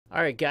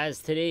Alright guys,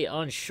 today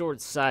on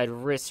Short Side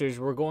Wristers,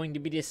 we're going to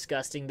be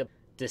discussing the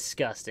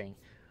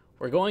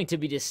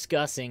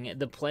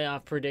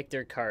playoff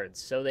predictor cards.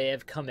 So they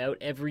have come out,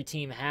 every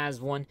team has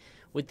one,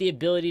 with the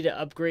ability to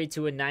upgrade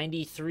to a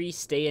 93,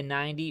 stay a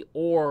 90,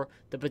 or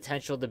the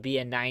potential to be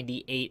a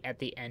 98 at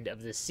the end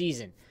of the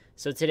season.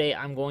 So today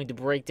I'm going to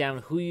break down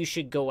who you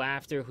should go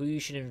after, who you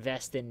should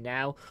invest in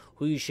now,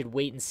 who you should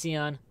wait and see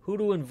on, who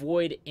to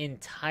avoid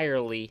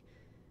entirely.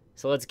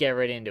 So let's get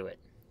right into it.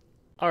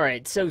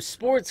 Alright, so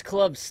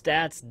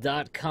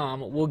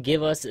sportsclubstats.com will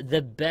give us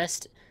the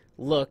best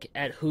look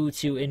at who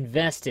to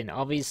invest in.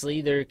 Obviously,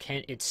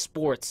 it's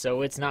sports,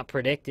 so it's not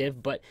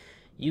predictive, but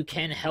you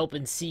can help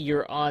and see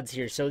your odds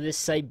here. So this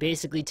site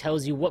basically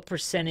tells you what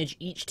percentage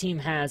each team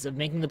has of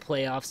making the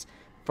playoffs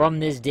from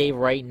this day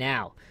right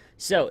now.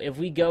 So if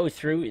we go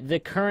through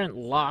the current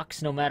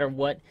locks, no matter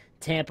what,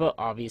 Tampa,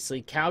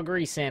 obviously,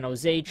 Calgary, San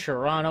Jose,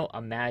 Toronto,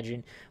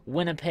 Imagine,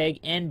 Winnipeg,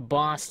 and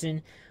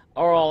Boston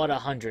are all at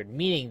 100,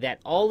 meaning that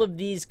all of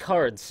these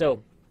cards,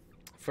 so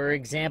for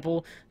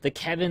example, the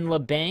Kevin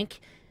LeBanc,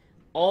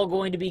 all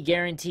going to be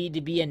guaranteed to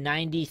be a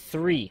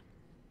 93.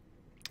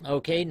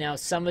 Okay, now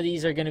some of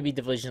these are going to be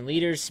division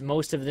leaders.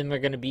 Most of them are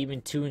going to be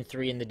even 2 and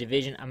 3 in the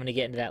division. I'm going to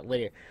get into that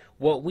later.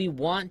 What we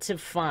want to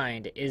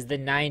find is the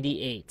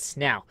 98s.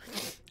 Now,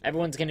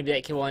 everyone's going to be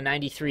like, okay, well, a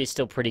 93 is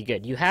still pretty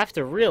good. You have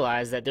to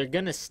realize that they're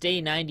going to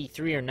stay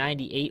 93 or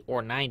 98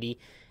 or 90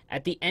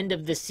 at the end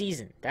of the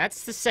season.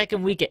 That's the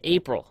second week of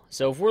April.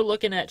 So if we're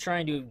looking at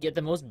trying to get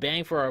the most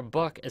bang for our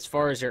buck as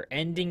far as your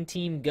ending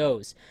team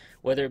goes,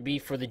 whether it be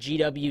for the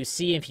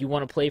GWC, if you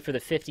want to play for the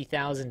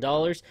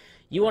 $50,000,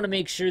 you want to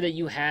make sure that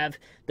you have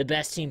the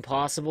best team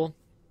possible.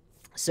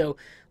 So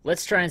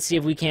let's try and see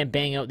if we can't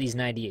bang out these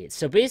 98s.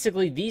 So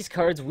basically, these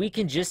cards we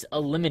can just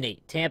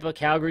eliminate. Tampa,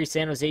 Calgary,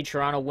 San Jose,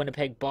 Toronto,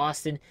 Winnipeg,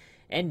 Boston,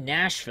 and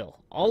Nashville.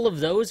 All of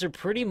those are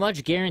pretty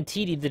much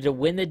guaranteed either to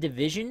win the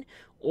division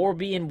or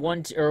be in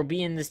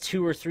this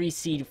 2 or 3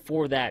 seed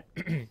for that.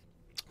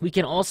 We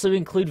can also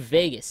include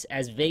Vegas,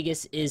 as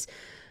Vegas is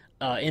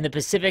in the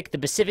Pacific. The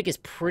Pacific is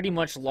pretty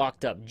much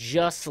locked up,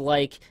 just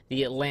like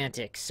the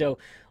Atlantic. So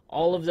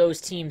all of those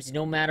teams,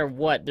 no matter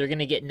what, they're going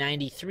to get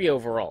 93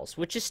 overalls,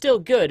 which is still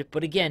good.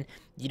 But again,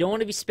 you don't want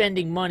to be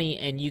spending money,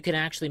 and you can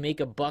actually make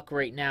a buck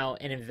right now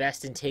and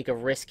invest and take a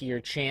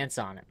riskier chance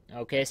on it.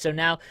 Okay, so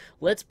now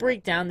let's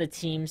break down the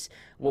teams,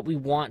 what we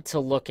want to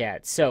look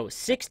at. So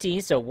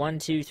 16, so 1,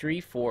 2,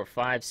 3, 4,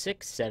 5,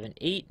 6, 7,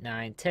 8,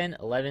 9, 10,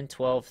 11,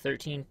 12,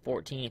 13,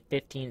 14,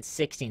 15,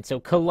 16. So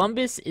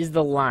Columbus is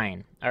the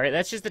line. All right,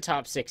 that's just the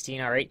top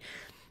 16, all right?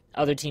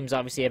 Other teams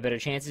obviously have better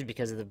chances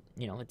because of the,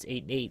 it's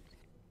 8-8.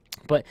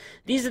 But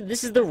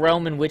this is the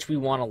realm in which we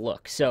want to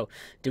look. So,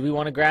 do we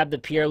want to grab the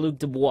Pierre-Luc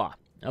Dubois?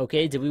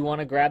 Okay, do we want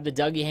to grab the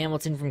Dougie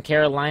Hamilton from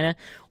Carolina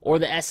or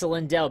the Esa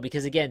Lindell?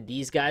 Because, again,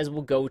 these guys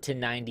will go to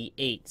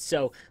 98.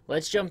 So,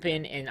 let's jump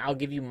in, and I'll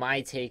give you my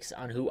takes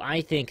on who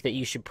I think that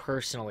you should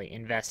personally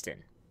invest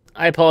in.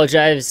 I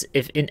apologize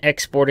if in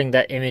exporting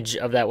that image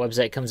of that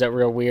website comes out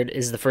real weird.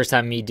 This is the first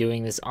time me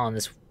doing this on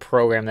this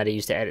program that I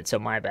used to edit, so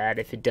my bad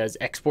if it does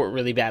export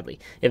really badly.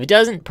 If it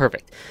doesn't,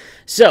 perfect.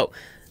 So,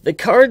 the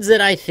cards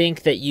that I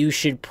think that you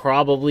should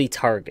probably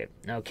target,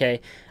 okay?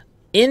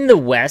 In the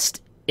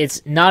West,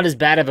 it's not as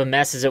bad of a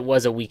mess as it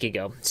was a week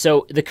ago.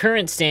 So the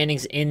current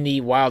standings in the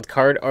wild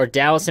card are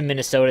Dallas and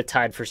Minnesota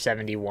tied for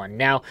 71.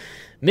 Now,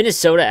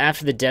 Minnesota,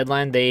 after the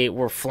deadline, they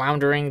were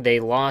floundering. They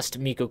lost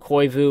Mikko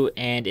Koivu,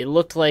 and it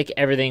looked like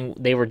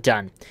they were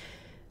done.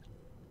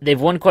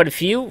 They've won quite a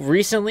few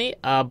recently,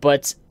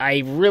 but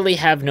I really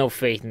have no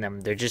faith in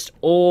them. They're just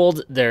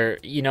old.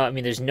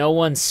 There's no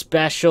one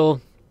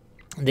special.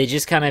 They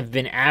just kind of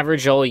been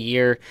average all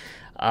year.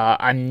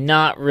 I'm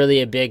not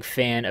really a big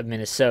fan of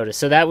Minnesota.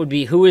 So that would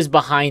be who is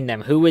behind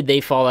them. Who would they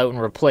fall out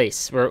and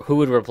replace? Or who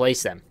would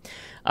replace them?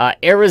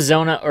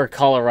 Arizona or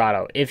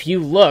Colorado. If you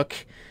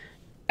look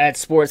at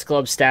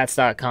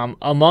sportsclubstats.com,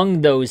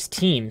 among those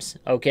teams,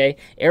 okay,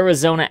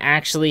 Arizona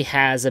actually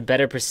has a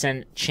better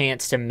 %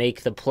 chance to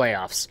make the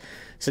playoffs.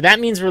 So that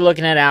means we're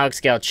looking at Alex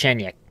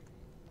Galchenyuk.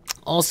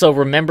 Also,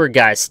 remember,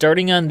 guys,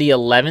 starting on the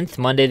 11th,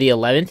 Monday the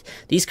 11th,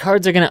 these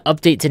cards are going to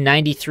update to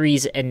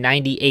 93s and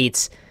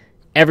 98s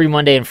every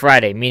Monday and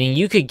Friday, meaning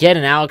you could get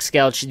the Alex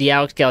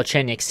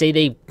Galchenyuk. Say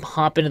they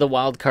hop into the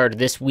wild card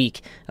this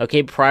week,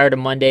 okay, prior to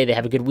Monday, they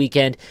have a good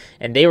weekend,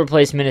 and they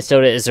replace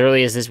Minnesota as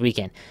early as this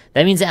weekend.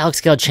 That means Alex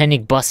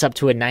Galchenyuk busts up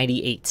to a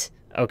 98,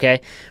 okay?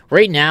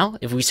 Right now,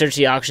 if we search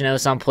the auction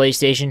house on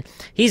PlayStation,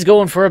 he's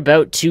going for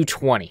about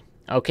 220,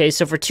 okay?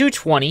 So for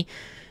 220,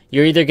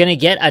 you're either going to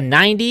get a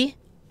 90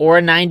 or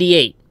a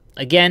 98.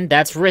 Again,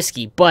 that's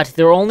risky, but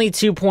they're only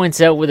 2 points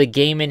out with a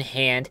game in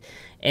hand,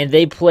 and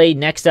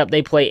next up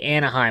they play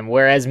Anaheim,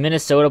 whereas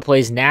Minnesota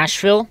plays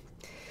Nashville.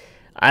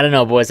 I don't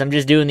know, boys. I'm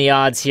just doing the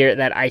odds here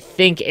that I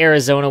think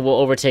Arizona will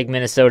overtake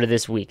Minnesota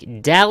this week.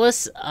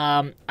 Dallas,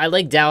 I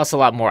like Dallas a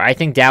lot more. I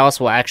think Dallas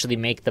will actually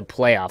make the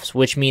playoffs,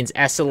 which means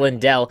Esa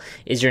Lindell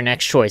is your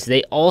next choice.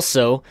 They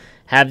also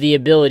have the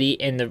ability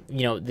and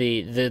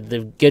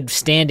the good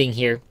standing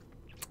here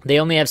They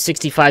only have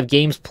 65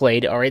 games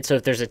played, all right? So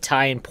if there's a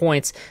tie in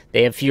points,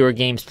 they have fewer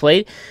games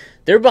played.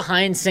 They're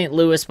behind St.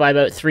 Louis by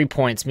about 3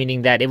 points,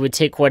 meaning that it would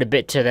take quite a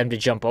bit to them to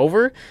jump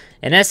over.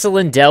 And Esa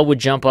Lindell would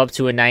jump up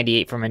to a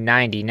 98 from a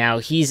 90. Now,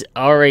 he's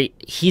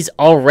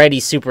already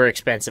super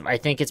expensive. I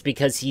think it's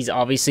because he's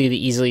obviously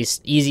the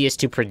easiest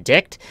to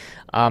predict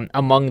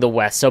among the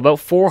West. So about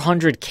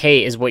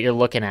 400K is what you're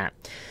looking at.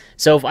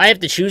 So if I have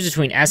to choose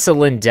between Esa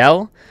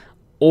Lindell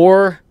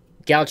or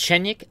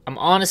Galchenyuk, I'm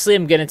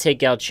going to take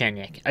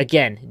Galchenyuk.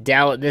 Again,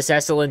 this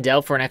Esa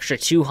Lindell for an extra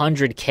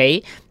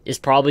 200K is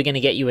probably going to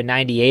get you a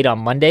 98 on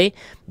Monday.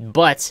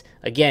 But,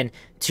 again,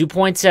 2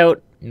 points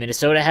out.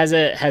 Minnesota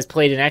has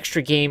played an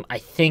extra game. I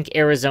think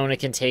Arizona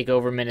can take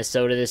over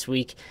Minnesota this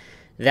week.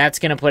 That's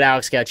going to put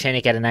Alex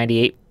Galchenyuk at a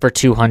 98 for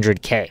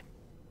 200K.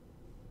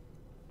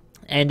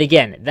 And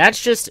again,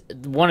 that's just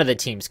one of the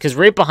teams. Because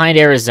right behind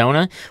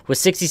Arizona, with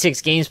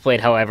 66 games played,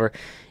 however,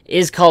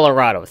 is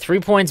Colorado. 3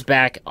 points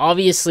back.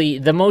 Obviously,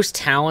 the most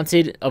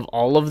talented of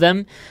all of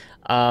them.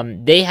 They're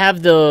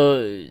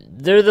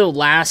the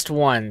last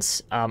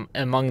ones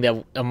among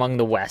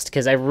the West,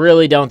 because I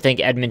really don't think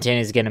Edmonton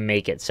is going to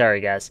make it. Sorry,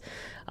 guys.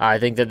 I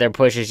think that their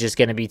push is just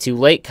going to be too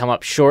late, come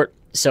up short.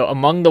 So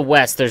among the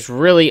West, there's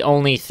really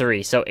only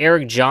 3. So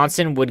Eric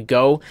Johnson would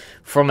go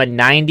from a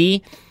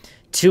 90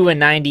 to a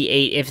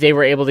 98 if they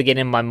were able to get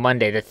in by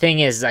Monday. The thing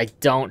is, I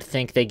don't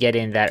think they get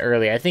in that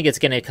early. I think it's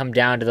going to come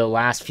down to the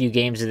last few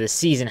games of the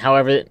season.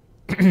 However,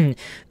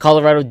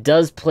 Colorado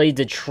does play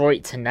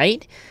Detroit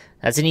tonight.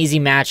 That's an easy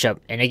matchup.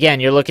 And again,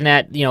 you're looking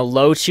at,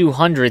 low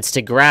 200s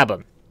to grab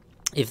them.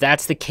 If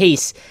that's the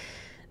case,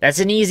 that's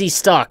an easy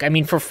stock. I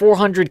mean, for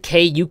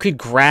 400K, you could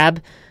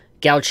grab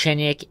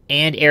Galchenyuk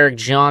and Eric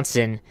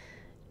Johnson,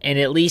 and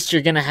at least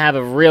you're going to have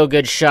a real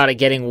good shot at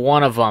getting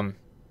one of them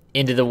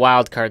into the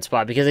wild card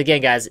spot. Because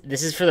again, guys,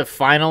 this is for the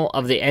final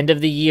of the end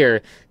of the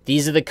year.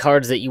 These are the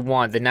cards that you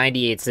want, the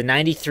 98s. The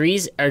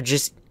 93s are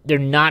just, they're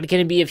not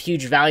going to be of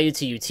huge value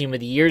to you. Team of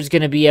the year is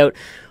going to be out.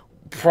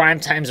 Prime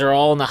times are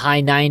all in the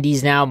high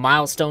 90s now.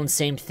 Milestones,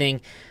 same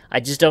thing. I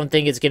just don't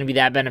think it's going to be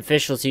that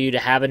beneficial to you to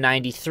have a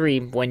 93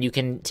 when you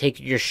can take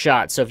your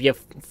shot. So if you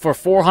have, for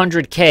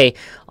 400K,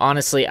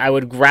 honestly, I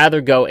would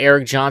rather go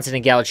Eric Johnson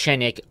and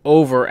Galchenyuk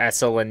over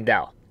Esa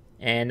Lindell.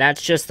 And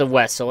that's just the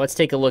West. So let's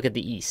take a look at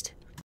the East.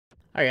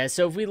 All right, guys,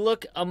 so if we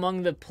look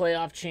among the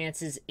playoff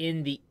chances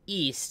in the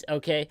East,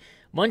 okay,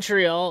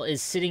 Montreal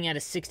is sitting at a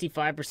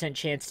 65%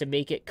 chance to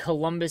make it,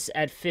 Columbus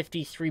at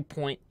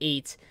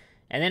 53.8%,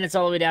 and then it's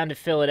all the way down to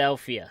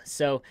Philadelphia.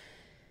 So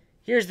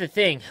here's the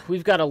thing.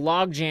 We've got a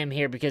logjam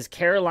here because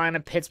Carolina,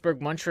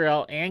 Pittsburgh,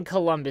 Montreal, and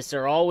Columbus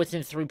are all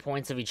within 3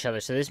 points of each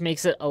other, so this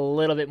makes it a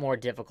little bit more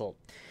difficult.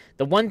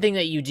 The one thing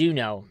that you do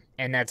know,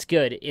 and that's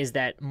good, is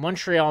that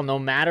Montreal, no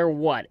matter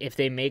what, if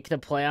they make the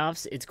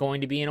playoffs, it's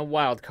going to be in a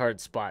wild card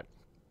spot.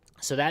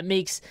 So that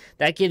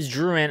gives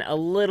Drouin a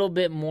little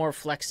bit more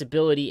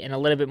flexibility and a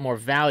little bit more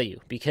value,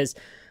 because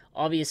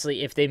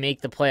obviously if they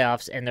make the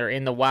playoffs and they're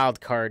in the wild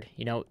card,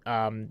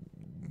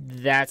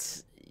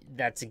 that's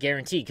a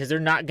guarantee, because they're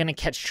not going to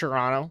catch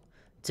Toronto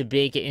to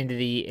make it into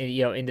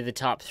the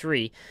top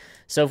 3.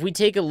 So if we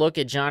take a look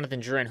at Jonathan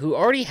Drouin, who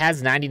already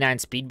has 99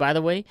 speed, by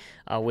the way,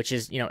 which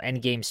is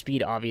end game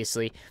speed,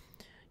 obviously,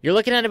 you're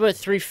looking at about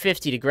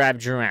 350 to grab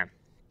Drouin.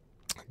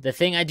 The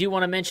thing I do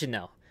want to mention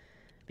though,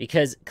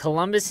 because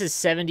Columbus is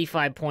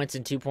 75 points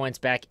and 2 points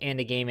back and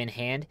a game in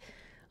hand.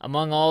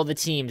 Among all the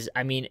teams,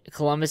 I mean,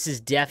 Columbus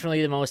is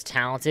definitely the most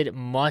talented,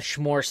 much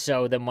more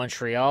so than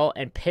Montreal.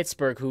 And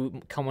Pittsburgh,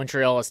 who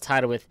Montreal is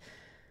tied with,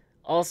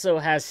 also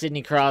has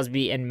Sidney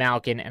Crosby and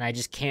Malkin, and I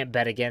just can't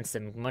bet against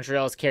them.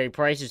 Montreal's Carey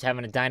Price is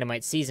having a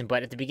dynamite season,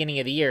 but at the beginning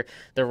of the year,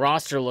 the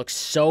roster looks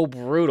so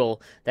brutal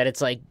that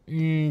it's like,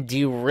 do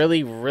you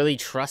really, really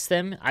trust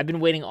them? I've been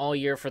waiting all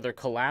year for their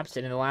collapse,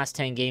 and in the last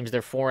 10 games,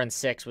 they're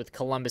 4-6 with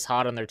Columbus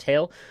hot on their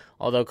tail,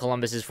 although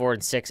Columbus is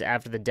 4-6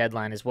 after the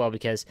deadline as well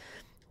because,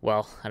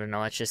 well, I don't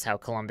know, that's just how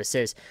Columbus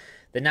is.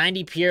 The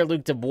 90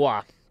 Pierre-Luc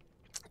Dubois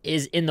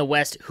is in the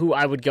West who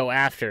I would go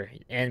after.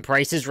 And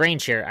Price's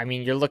range here, I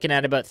mean, you're looking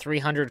at about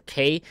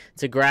 300K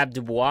to grab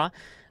Dubois.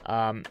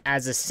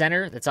 As a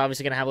center, that's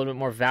obviously going to have a little bit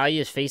more value.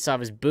 His face-off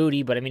is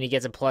booty, but I mean, he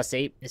gets a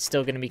 +8. It's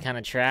still going to be kind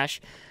of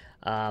trash.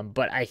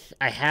 But I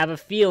have a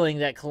feeling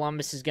that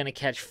Columbus is going to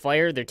catch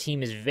fire. Their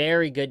team is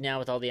very good now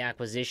with all the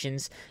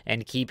acquisitions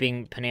and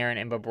keeping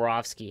Panarin and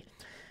Bobrovsky.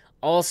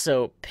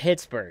 Also,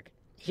 Pittsburgh.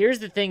 Here's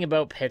the thing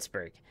about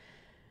Pittsburgh.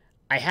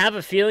 I have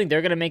a feeling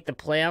they're going to make the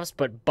playoffs,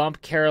 but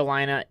bump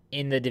Carolina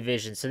in the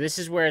division. So this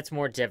is where it's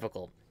more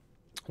difficult.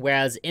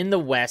 Whereas in the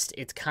West,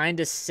 it's kind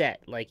of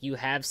set. Like you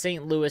have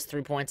St. Louis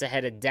 3 points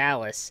ahead of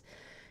Dallas.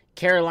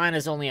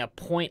 Carolina's only a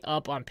point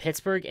up on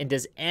Pittsburgh. And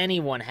does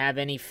anyone have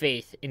any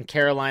faith in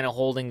Carolina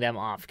holding them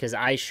off? Because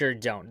I sure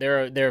don't.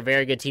 They're a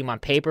very good team on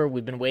paper.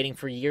 We've been waiting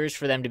for years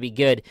for them to be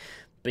good.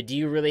 But do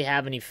you really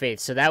have any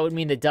faith? So that would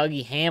mean that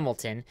Dougie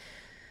Hamilton,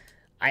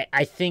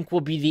 I think,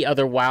 will be the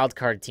other wild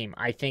card team.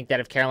 I think that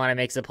if Carolina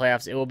makes the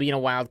playoffs, it will be in a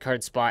wild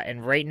card spot.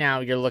 And right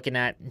now, you're looking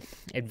at,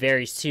 it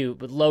varies too,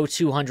 but low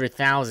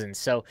 200,000.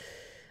 So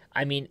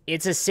I mean,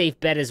 it's a safe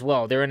bet as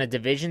well. They're in a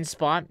division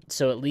spot,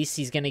 so at least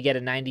he's going to get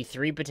a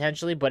 93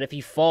 potentially. But if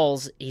he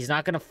falls, he's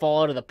not going to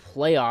fall out of the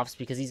playoffs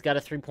because he's got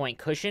a 3-point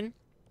cushion.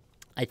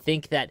 I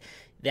think that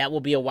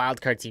will be a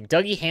wild card team.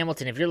 Dougie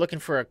Hamilton, if you're looking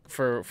for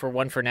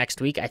one for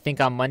next week, I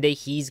think on Monday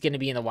he's going to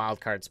be in the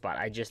wild card spot.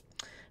 I just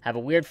have a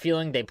weird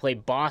feeling. They play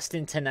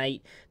Boston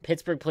tonight.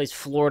 Pittsburgh plays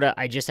Florida.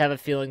 I just have a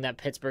feeling that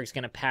Pittsburgh's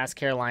going to pass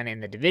Carolina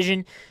in the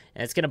division,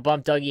 and it's going to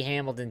bump Dougie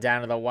Hamilton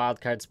down to the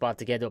wild card spot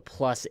to get to a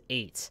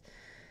 +8.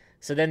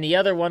 So then the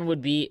other one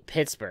would be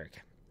Pittsburgh.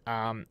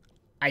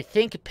 I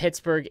think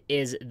Pittsburgh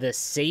is the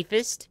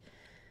safest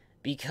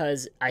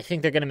because I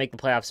think they're going to make the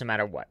playoffs no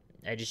matter what.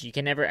 You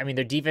can never. I mean,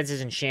 their defense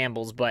is in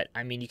shambles, but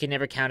I mean, you can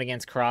never count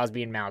against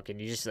Crosby and Malkin.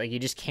 You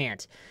just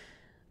can't.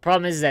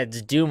 Problem is that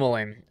it's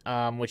Dumoulin,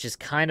 which is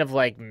kind of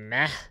like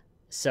meh.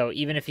 So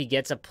even if he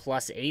gets a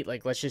 +8,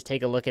 like let's just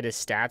take a look at his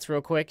stats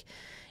real quick.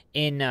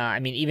 I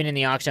mean, even in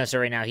the auction house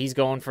right now, he's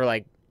going for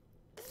like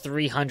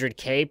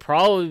 300K,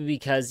 probably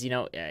because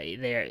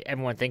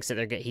everyone thinks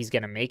that he's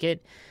gonna make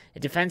it. The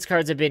defense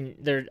cards have been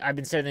there. I've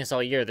been saying this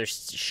all year. Their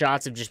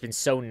shots have just been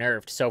so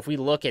nerfed. So if we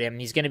look at him,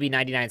 he's gonna be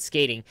 99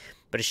 skating,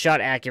 but his shot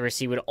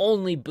accuracy would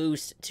only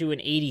boost to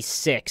an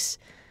 86.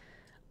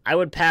 I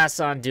would pass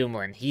on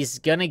Dumoulin. He's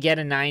gonna get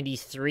a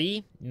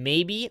 93,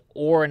 maybe,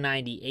 or a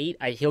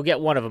 98. He'll get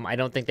one of them. I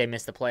don't think they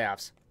miss the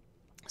playoffs.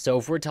 So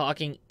if we're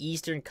talking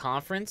Eastern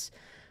Conference,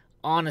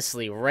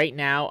 honestly, right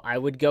now, I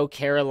would go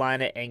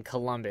Carolina and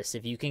Columbus.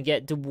 If you can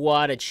get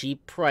Dubois at a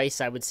cheap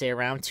price, I would say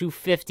around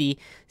 $250.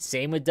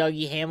 Same with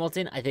Dougie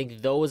Hamilton. I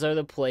think those are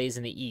the plays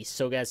in the East.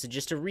 So, guys,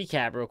 just to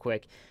recap real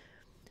quick.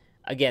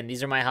 Again,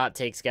 these are my hot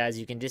takes, guys.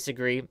 You can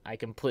disagree. I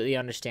completely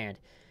understand.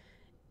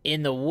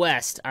 In the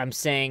West, I'm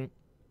saying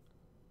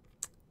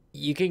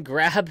you can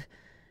grab,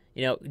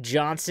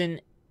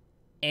 Johnson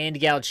and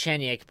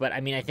Galchenyuk, but I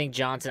mean, I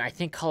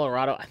think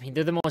Colorado, I mean,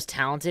 they're the most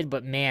talented,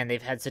 but man,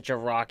 they've had such a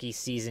rocky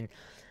season.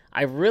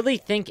 I really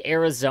think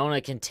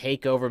Arizona can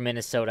take over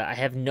Minnesota. I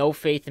have no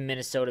faith in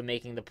Minnesota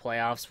making the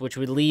playoffs, which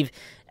would leave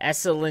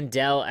Esa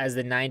Lindell as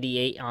the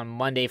 98 on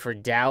Monday for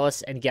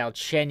Dallas and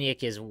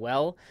Galchenyuk as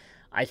well.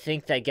 I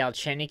think that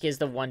Galchenyuk is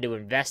the one to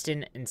invest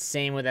in, and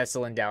same with Esa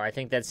Lindell. I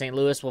think that St.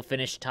 Louis will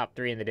finish top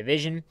 3 in the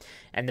division,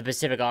 and the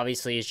Pacific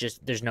obviously is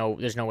just there's no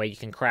way you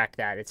can crack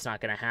that. It's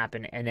not going to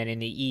happen. And then in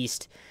the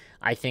East,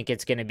 I think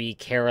it's going to be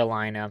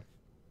Carolina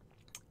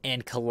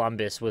and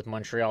Columbus, with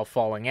Montreal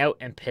falling out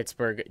and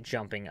Pittsburgh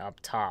jumping up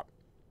top.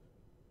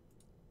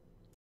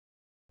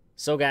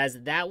 So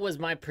guys, that was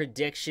my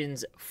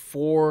predictions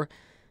for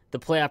the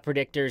playoff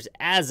predictors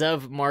as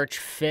of March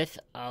 5th.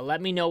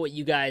 Let me know what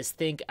you guys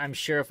think. I'm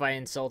sure if I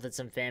insulted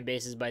some fan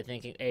bases by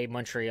thinking,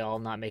 Montreal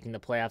not making the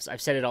playoffs,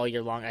 I've said it all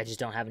year long, I just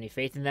don't have any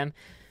faith in them.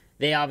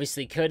 They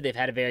obviously could. They've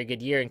had a very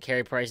good year, and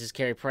Carey Price is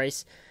Carey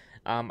Price.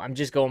 I'm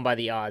just going by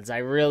the odds. I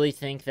really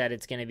think that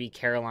it's going to be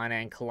Carolina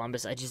and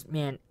Columbus.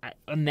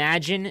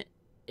 Imagine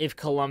if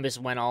Columbus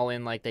went all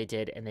in like they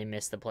did and they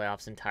missed the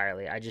playoffs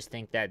entirely. I just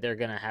think that they're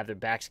going to have their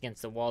backs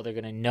against the wall. They're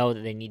going to know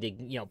that they need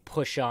to,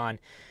 push on.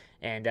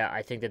 And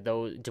I think that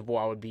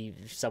Dubois would be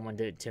someone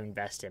to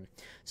invest in.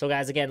 So,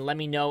 guys, again, let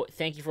me know.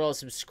 Thank you for all the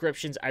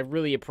subscriptions. I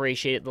really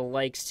appreciate it. The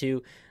likes,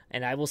 too.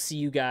 And I will see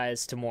you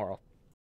guys tomorrow.